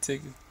not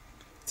take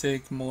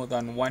more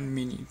than 1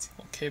 minute.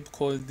 Okay,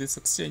 because this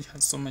exchange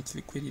has so much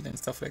liquidity and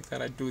stuff like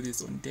that. I do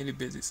this on daily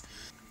basis.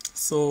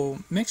 So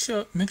make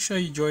sure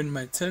you join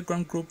my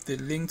Telegram group. The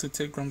link to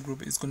Telegram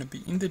group is going to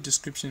be in the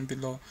description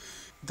below.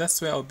 That's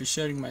where I'll be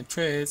sharing my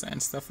trades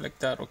and stuff like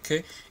that.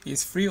 Okay,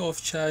 it's free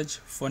of charge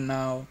for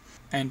now,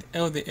 and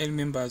LDL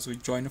members will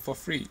join for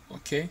free.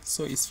 Okay,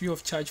 so it's free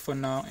of charge for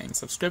now, and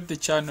subscribe to the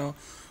channel.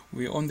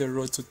 We're on the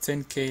road to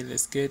 10k.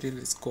 Let's get it,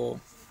 let's go,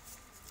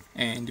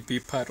 and be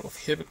part of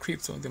Heavy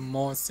Crypto, the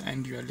most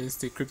and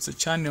realistic crypto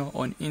channel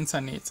on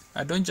internet.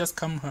 I don't just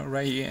come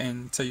right here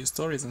and tell you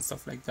stories and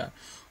stuff like that.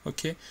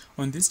 Okay,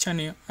 on this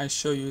channel I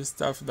show you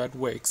stuff that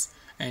works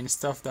and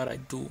stuff that I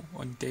do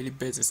on daily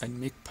basis and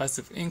make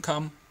passive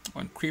income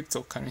on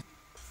cryptocurrency.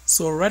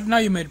 So right now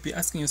you might be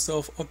asking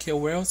yourself, okay,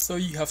 well, so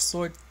you have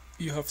sold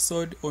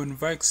on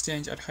VALR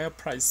exchange at higher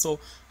price,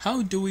 so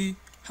how do we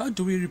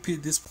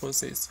repeat this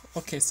process?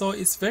 Okay, so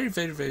it's very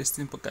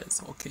simple,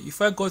 guys. Okay, if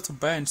I go to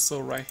buy and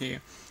sell right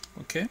here,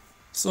 okay,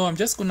 so I'm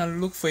just gonna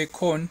look for a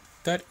coin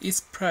that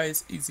its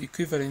price is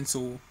equivalent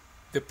to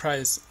the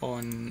price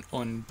on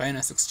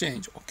Binance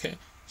exchange. Okay,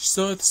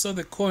 So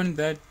the coin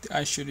that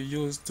I should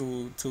use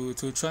to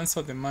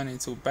transfer the money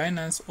to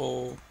Binance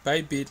or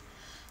BYBIT,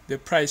 the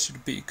price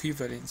should be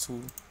equivalent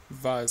to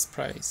VAL's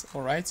price.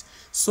 Alright,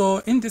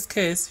 so in this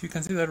case you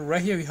can see that right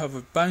here we have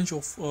a bunch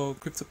of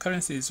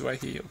cryptocurrencies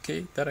right here,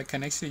 okay, that I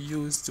can actually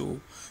use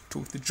to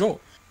withdraw.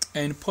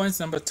 And point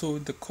number 2,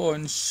 the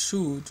coin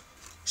should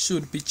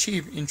be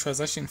cheap in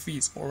transaction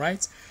fees.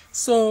 Alright,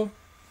 so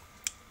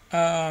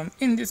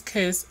in this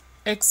case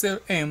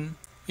XLM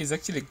is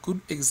actually a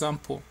good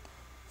example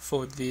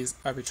for this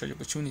arbitrage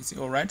opportunity.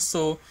 Alright,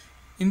 so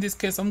in this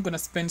case I'm gonna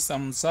spend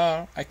some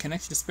ZAR. I can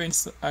actually spend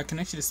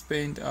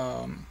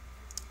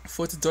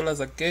 $40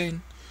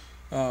 again,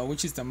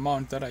 which is the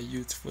amount that I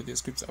used for this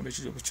crypto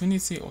arbitrage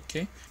opportunity.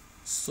 Okay,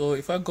 so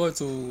if I go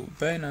to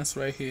Binance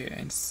right here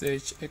and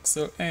search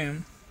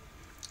XLM,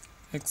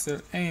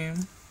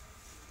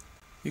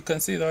 you can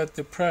see that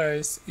the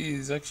price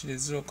is actually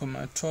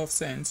 0.12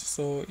 cents.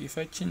 So if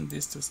I change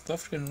this to South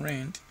African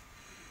rand,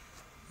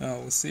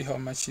 we'll see how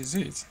much is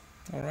it.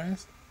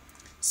 Alright,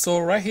 so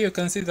right here you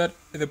can see that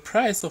the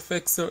price of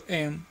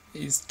XLM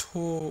is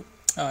 2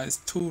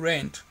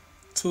 rand,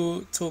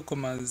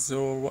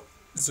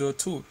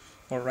 2.002.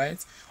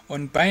 Alright,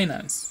 on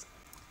Binance,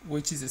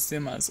 which is the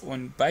same as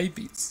on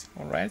BYBIT.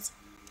 Alright,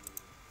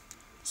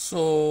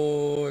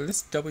 so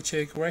let's double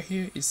check. Right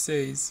here it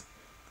says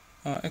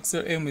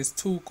XLM is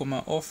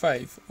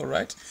 2.05.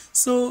 Alright,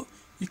 so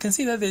you can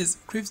see that there's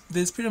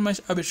pretty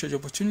much arbitrage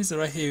opportunities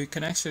right here. You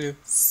can actually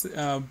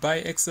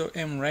buy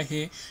XLM right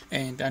here,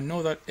 and I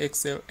know that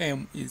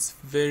XLM is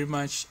very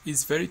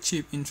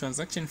cheap in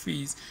transaction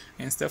fees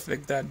and stuff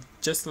like that,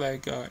 just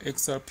like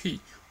XRP.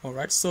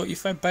 Alright, so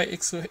if I buy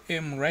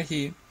XLM right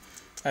here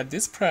at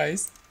this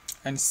price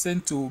and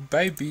send to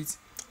BYBIT,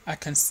 I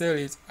can sell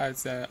it at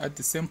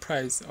the same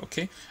price.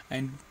 Okay,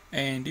 and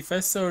if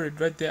I sell it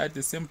right there at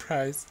the same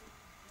price,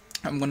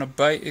 I'm gonna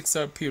buy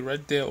XRP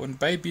right there on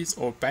BYBIT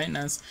or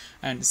Binance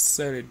and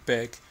sell it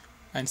back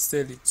and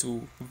sell it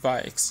to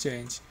via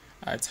exchange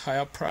at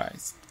higher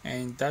price.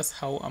 And that's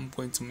how I'm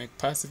going to make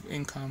passive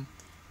income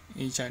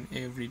each and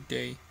every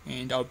day.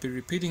 And I'll be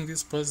repeating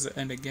this process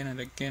and again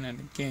and again and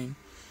again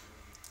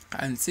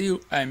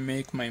until I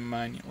make my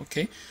money.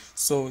 Okay,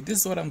 so this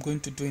is what I'm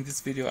going to do in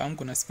this video. I'm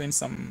gonna spend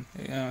some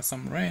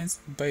rands,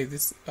 buy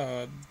this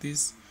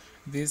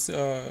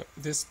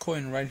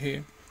coin right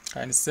here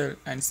and sell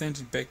and send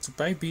it back to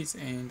BYBIT,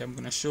 and I'm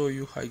gonna show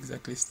you how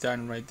exactly it's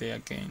done right there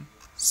again.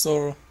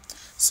 So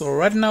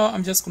right now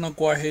I'm just gonna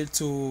go ahead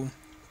to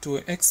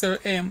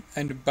XLM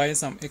and buy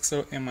some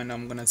XLM, and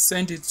I'm gonna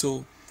send it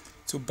to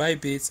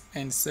BYBIT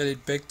and sell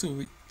it back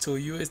to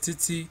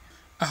USDT.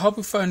 I hope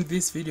you found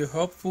this video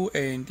helpful,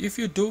 and if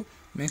you do,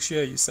 make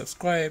sure you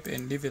subscribe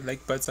and leave a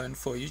like button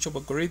for YouTube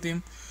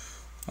algorithm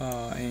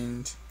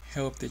and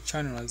help the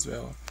channel as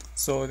well.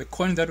 So the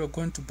coin that we're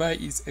going to buy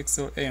is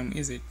XLM.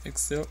 Is it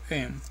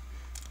XLM?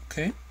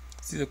 Okay,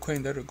 this is the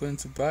coin that we're going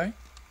to buy.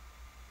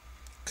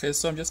 Okay,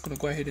 so I'm just going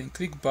to go ahead and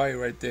click buy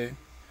right there,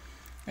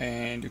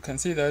 and you can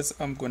see that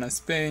I'm gonna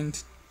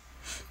spend,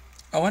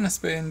 I want to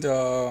spend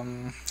how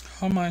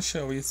much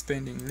are we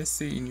spending? Let's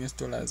see in US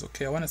dollars.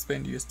 Okay, I want to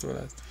spend US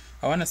dollars.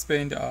 I want to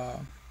spend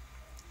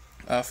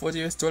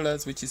 $40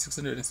 US, which is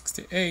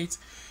 668,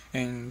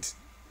 and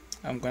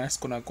I'm just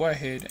gonna go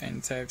ahead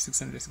and type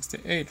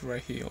 668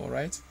 right here.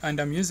 Alright, and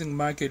I'm using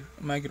market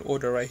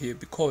order right here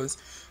because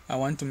I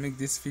want to make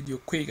this video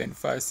quick and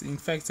fast. In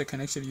fact, I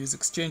can actually use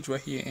exchange right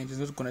here, and it's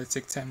not gonna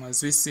take time,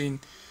 as we have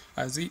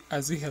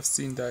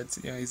seen that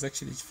it's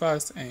actually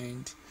fast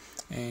and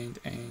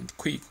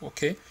quick.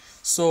 Okay,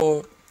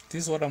 so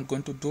this is what I'm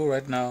going to do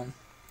right now.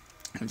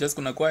 I'm just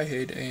gonna go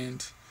ahead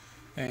and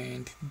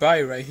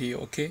buy right here.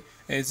 Okay,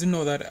 as you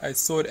know that I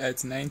sold at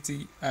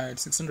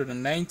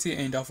 690,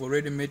 and I've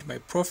already made my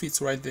profits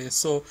right there.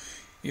 So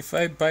if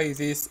I buy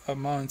this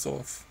amount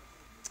of,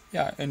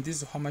 and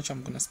this is how much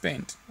I'm gonna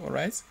spend. All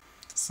right,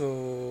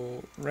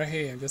 so right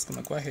here I'm just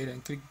gonna go ahead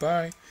and click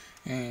buy,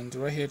 and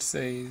right here it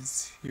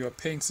says you are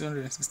paying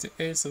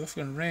 668 South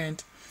African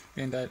rand,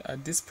 and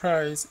at this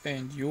price,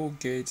 and you'll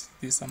get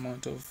this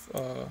amount of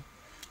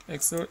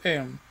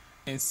XLM,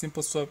 and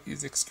simple swap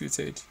is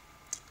executed.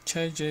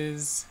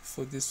 Charges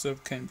for this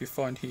swap can be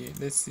found here.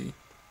 Let's see.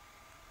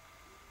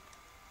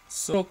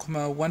 So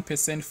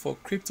 0.1% for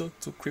crypto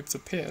to crypto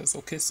pairs.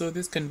 Okay, so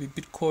this can be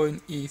Bitcoin,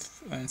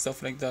 ETH, and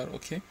stuff like that.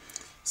 Okay,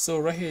 so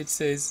right here it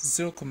says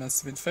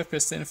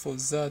 0.75% for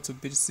ZAR to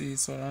BTC,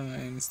 Solana,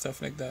 and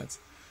stuff like that.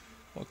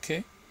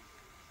 Okay,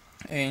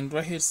 and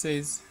right here it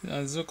says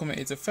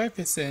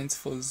 0.85%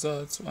 for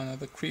ZAR to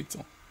another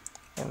crypto.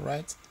 All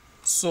right,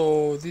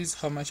 so this is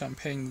how much I'm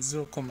paying,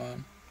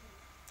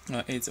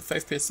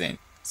 0.85%.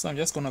 So I'm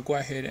just gonna go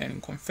ahead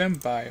and confirm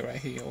buy right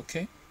here.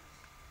 Okay,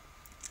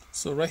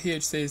 so right here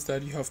it says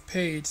that you have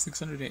paid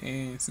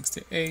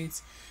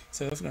 668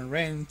 South African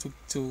rand to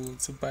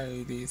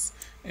buy this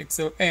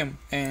XLM,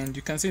 and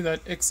you can see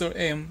that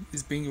XLM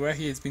is being right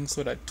here is being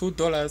sold at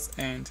 $2,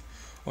 and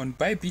on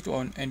BYBIT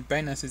and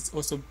Binance is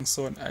also being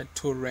sold at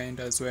 2 rand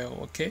as well.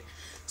 Okay,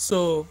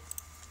 so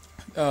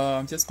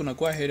I'm just gonna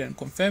go ahead and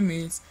confirm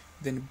it,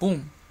 then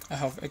boom, I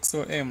have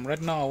XLM.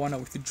 Right now I want to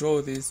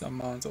withdraw this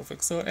amount of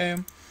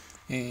XLM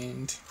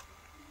and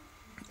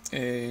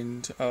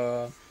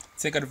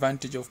take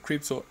advantage of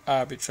crypto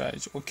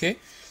arbitrage. Okay,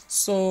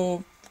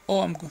 so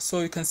so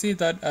you can see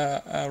that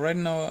right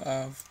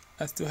now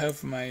I still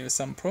have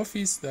some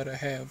profits that I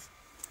have.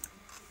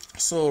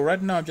 So right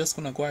now I'm just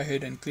gonna go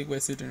ahead and click where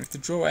it and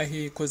withdraw right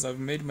here, because I've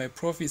made my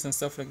profits and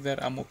stuff like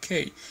that. I'm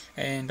okay,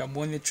 and I'm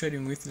only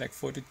trading with like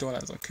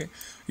 $40. Okay,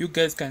 you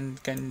guys can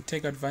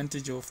take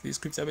advantage of this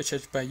crypto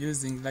arbitrage by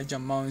using large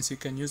amounts. You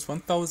can use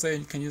 1,000,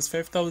 you can use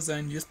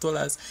 5,000 US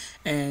dollars,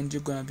 and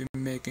you're gonna be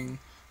making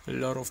a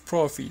lot of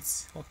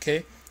profits.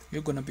 Okay,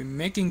 you're gonna be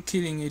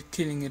killing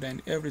it,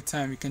 and every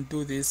time you can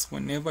do this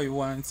whenever you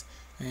want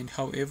and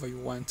however you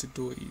want to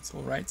do it.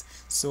 All right,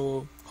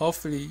 so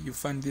hopefully you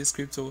find this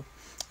crypto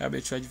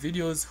arbitrage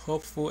videos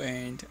helpful,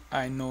 and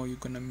I know you're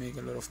gonna make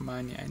a lot of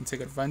money and take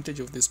advantage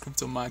of this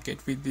crypto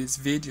market with these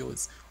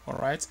videos. All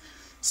right,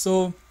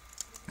 so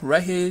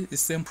right here the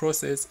same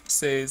process. It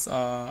says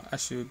I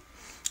should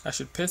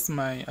paste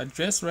my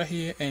address right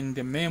here and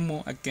the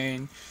memo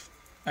again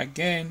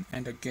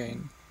and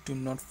again. Do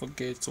not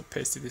forget to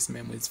paste this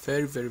memo. It's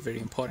very, very,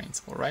 very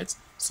important. All right,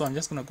 so I'm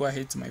just gonna go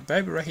ahead to my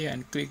BYBIT right here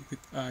and click with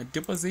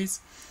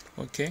deposits.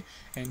 Okay,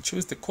 and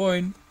choose the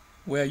coin.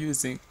 We're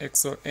using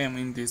XLM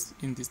in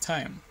this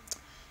time.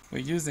 We're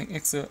using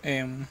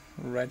XLM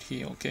right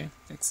here. Okay,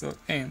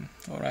 XLM.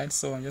 All right,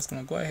 so I'm just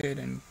gonna go ahead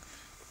and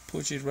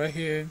put it right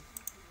here.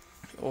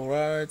 All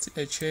right,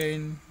 a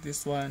chain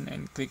this one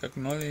and click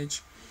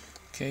acknowledge.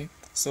 Okay,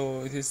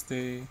 so this is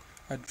the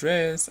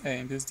address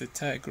and this is the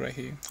tag right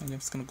here. I'm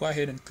just gonna go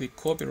ahead and click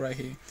copy right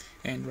here,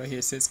 and right here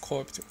it says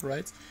copied,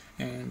 right?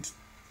 And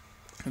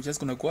I'm just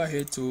gonna go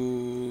ahead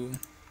to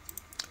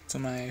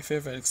my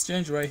favorite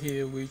exchange right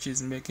here, which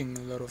is making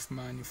a lot of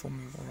money for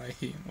me right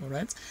here. All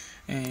right,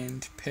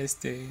 and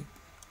paste it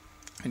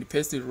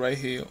right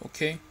here.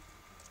 Okay,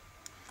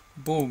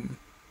 boom.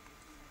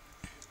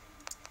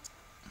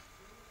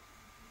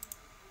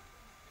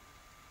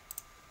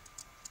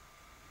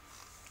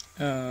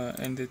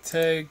 And the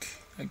tag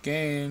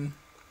again.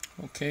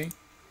 Okay,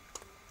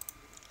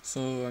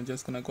 so I'm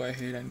just gonna go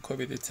ahead and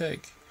copy the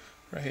tag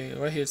right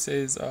here. It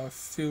says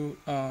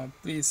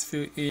please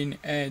fill in,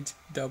 add,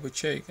 double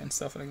check and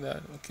stuff like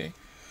that. Okay,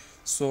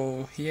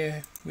 so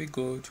here we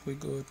good,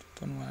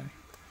 don't worry.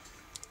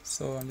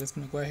 So I'm just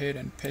gonna go ahead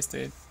and paste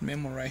the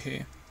memo right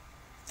here,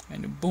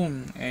 and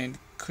boom, and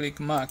click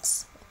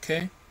max.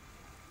 Okay,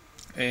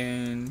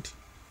 and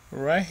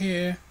right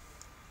here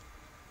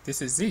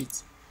this is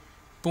it.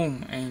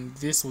 Boom, and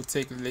this will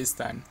take less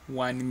than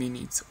 1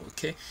 minute.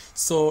 Okay,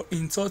 so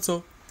in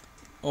total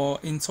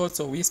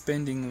we're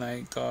spending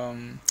like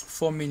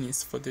 4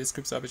 minutes for this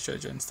crypto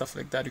arbitrage and stuff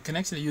like that. You can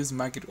actually use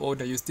market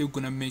order, you're still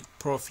gonna make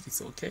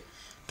profits. Okay,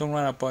 don't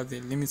worry about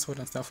the limit order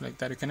and stuff like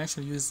that. You can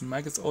actually use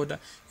market order,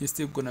 you're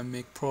still gonna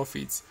make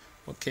profits.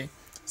 Okay,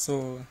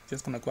 so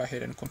just gonna go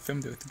ahead and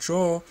confirm the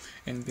withdrawal,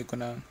 and they're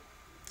gonna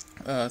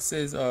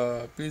says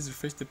please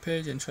refresh the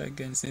page and try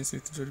again since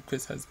withdrawal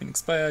request has been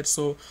expired.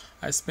 So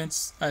I spent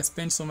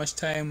so much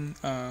time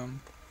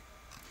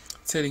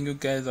telling you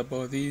guys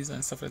about these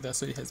and stuff like that,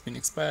 so it has been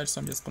expired.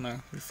 So I'm just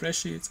gonna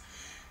refresh it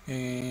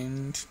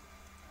and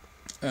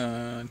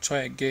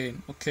try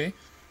again. Okay,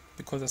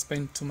 because I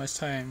spent too much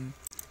time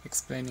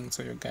explaining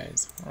to you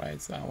guys. All right,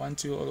 so I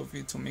want all of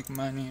you to make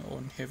money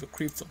on Heavy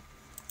Crypto,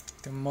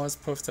 the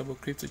most profitable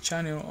crypto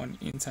channel on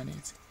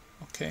internet.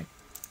 Okay,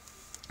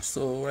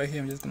 so right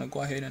here I'm just gonna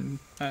go ahead and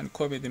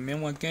copy the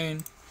memo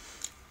again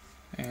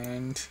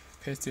and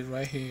paste it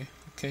right here.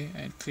 Okay,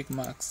 and click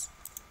max.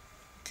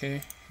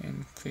 Okay,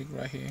 and click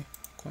right here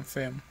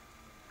confirm.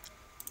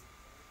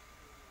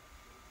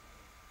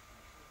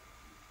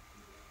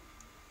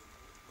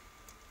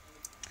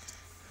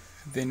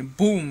 Then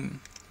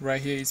boom,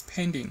 right here is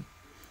pending.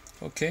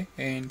 Okay,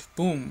 and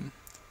boom,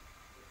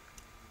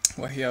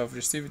 right here I've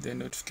received the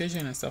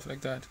notification and stuff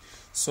like that.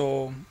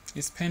 So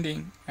it's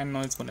pending, and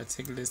now it's gonna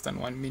take less than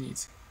 1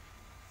 minute.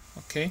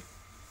 Okay,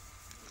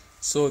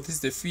 so this is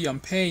the fee I'm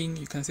paying.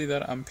 You can see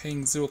that I'm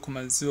paying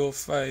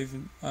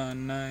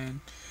 0.059,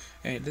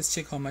 and let's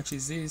check how much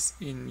is this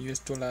in US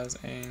dollars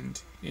and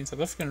in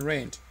South African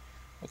rand.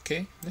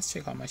 Okay, let's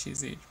check how much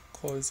is it,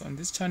 because on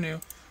this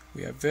channel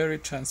we are very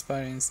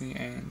transparency,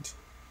 and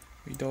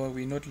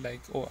we're not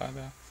like all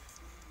other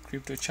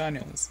crypto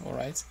channels. All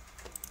right,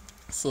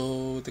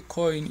 so the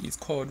coin is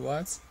called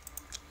what?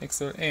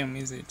 XLM,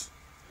 is it?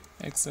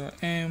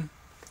 XLM,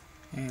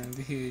 and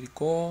here we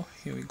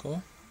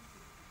go.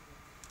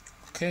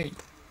 Okay,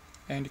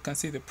 and you can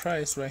see the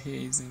price right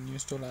here is in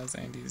US dollars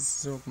and is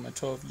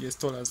 0.12 US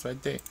dollars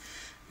right there,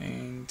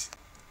 and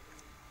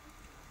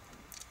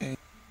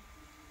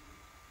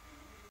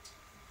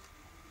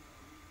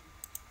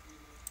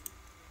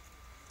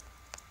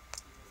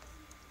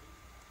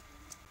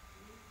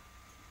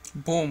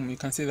boom, you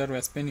can see that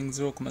we're spending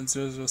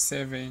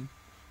 0.007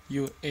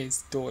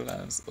 US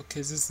dollars.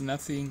 Okay, this is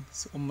nothing,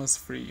 it's almost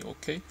free.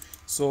 Okay,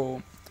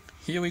 so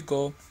here we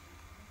go,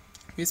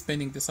 we're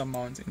spending this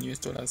amount in US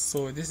dollars,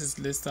 so this is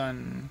less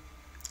than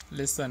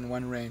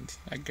 1 rand,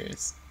 I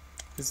guess.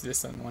 This is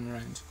less than 1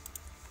 rand.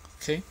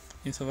 Okay,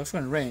 in South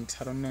African rand,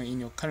 I don't know in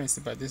your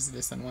currency, but this is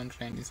less than 1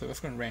 rand in South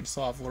African rand.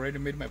 So I've already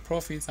made my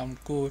profits. I'm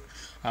good.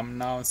 I'm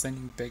now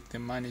sending back the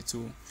money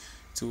to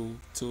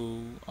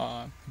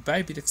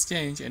BYBIT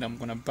exchange, and I'm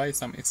gonna buy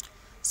some.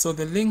 So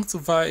the link to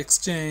VALR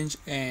exchange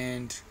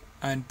and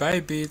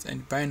BYBIT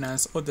and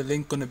Binance, all the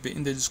link gonna be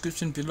in the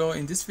description below.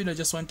 In this video, I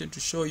just wanted to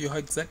show you how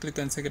exactly you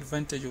can take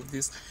advantage of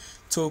these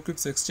two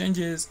crypto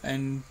exchanges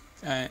and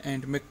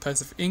make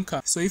passive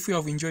income. So if you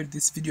have enjoyed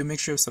this video, make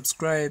sure you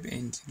subscribe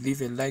and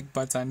leave a like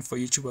button for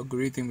YouTube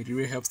algorithm. It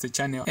really helps the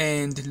channel.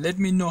 And let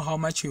me know how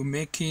much you're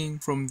making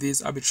from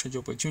these arbitrage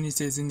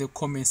opportunities in the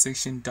comment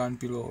section down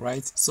below,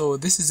 right? So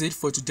this is it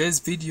for today's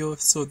video.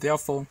 So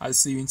therefore, I'll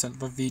see you in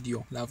another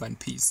video. Love and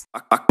peace.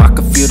 I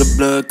can feel the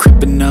blood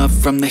creeping up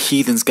from the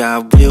heathens.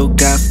 Got will,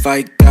 got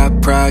fight,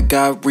 got pride,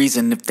 got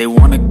reason. If they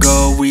wanna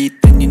go eat,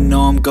 then you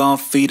know I'm gon'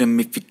 feed them.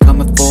 If you're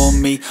coming for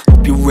me,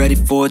 hope you're ready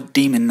for a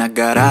demon. I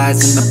got eyes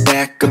in the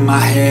back of my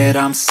head,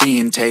 I'm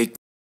seeing. Take